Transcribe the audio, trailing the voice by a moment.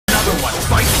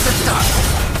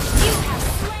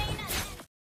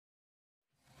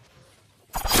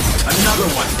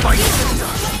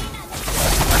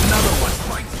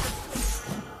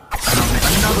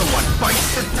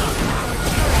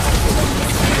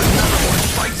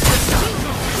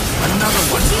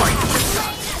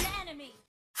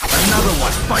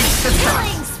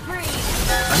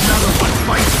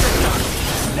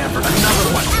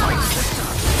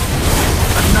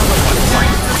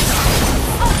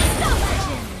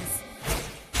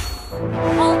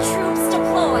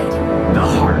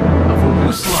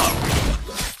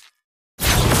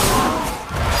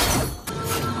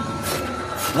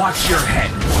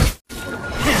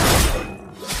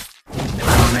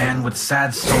man with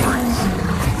sad stories.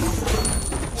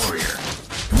 Warrior.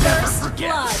 Never forget.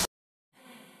 Blood.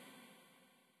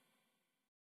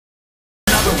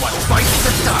 Another one bites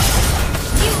the dust.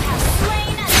 You have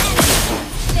slain an enemy.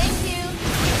 Thank you.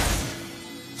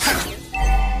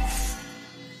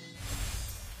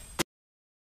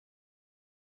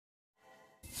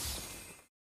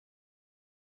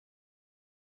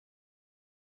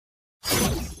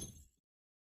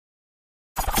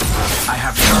 I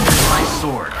have sharpened my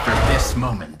sword for this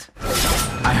moment.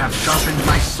 I have sharpened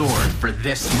my sword for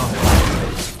this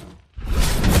moment.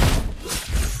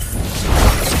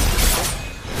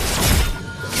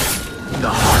 The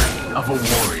heart of a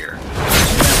warrior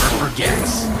never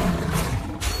forgets.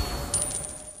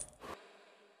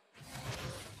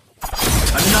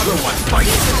 Another one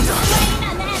bites the dust. Slain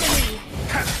an enemy.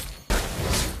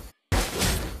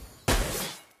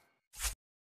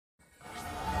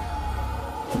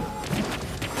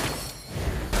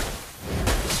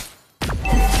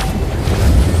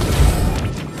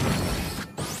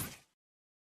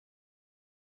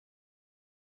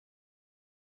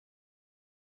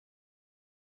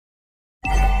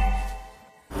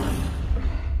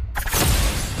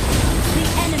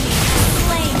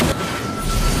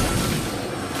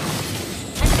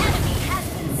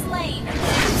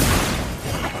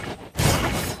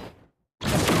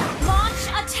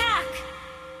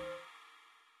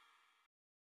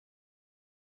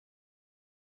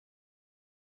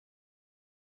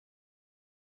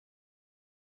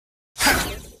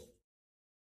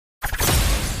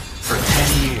 For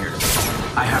 10 years,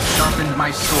 I have sharpened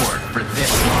my sword for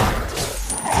this moment.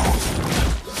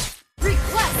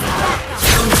 Request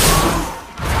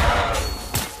backup.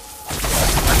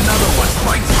 Another one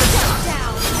bites the dust.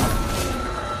 Down.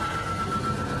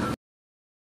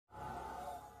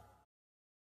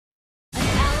 An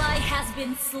ally has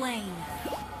been slain.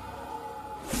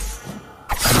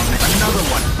 Another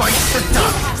one bites the You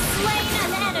dust. have slain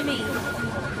an enemy.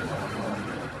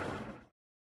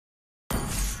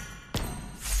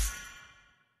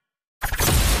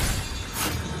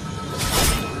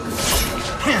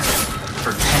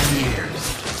 For 10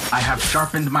 years, I have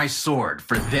sharpened my sword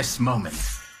for this moment.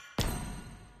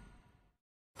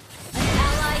 An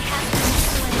ally has been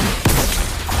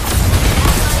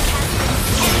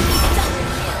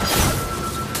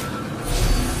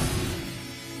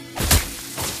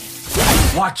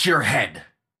slain. Watch your head.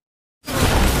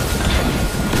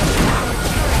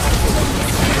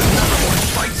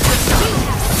 Bites the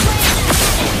dust.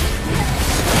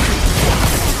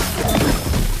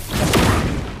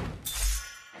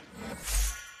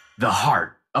 The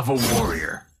heart of a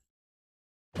warrior.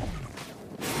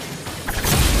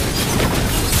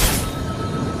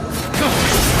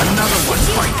 Another one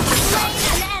bites the dust.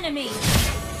 Slain an enemy.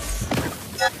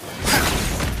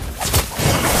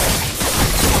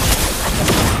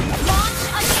 Launch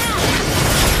attack.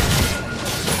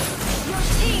 Your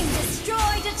team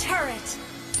destroyed a turret.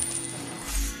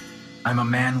 I'm a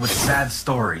man with sad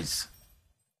stories.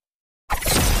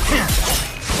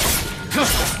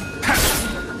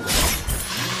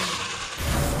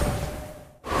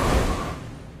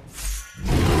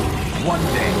 One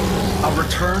day, I'll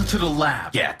return to the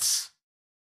lab. Gets.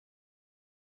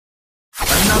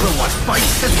 Another one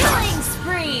bites the Killing dust.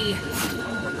 spree.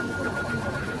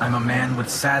 I'm a man with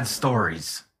sad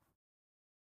stories.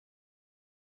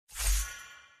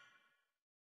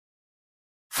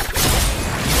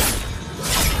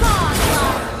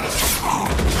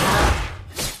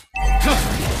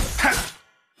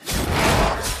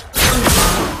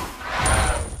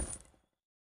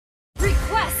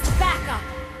 Request backup.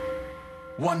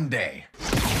 One day.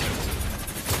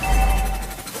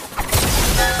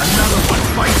 Another one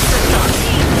bites the dust.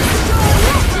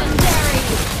 Legendary.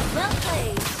 Well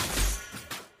played.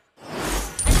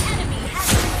 An enemy has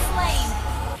been slain.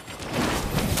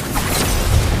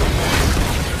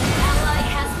 An ally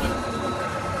has been.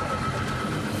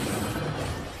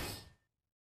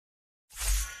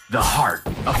 The heart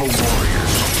of a warrior.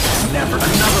 Never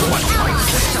another one bites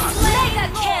the dust. Mega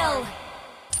kill.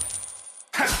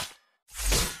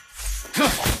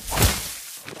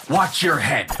 Watch your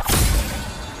head.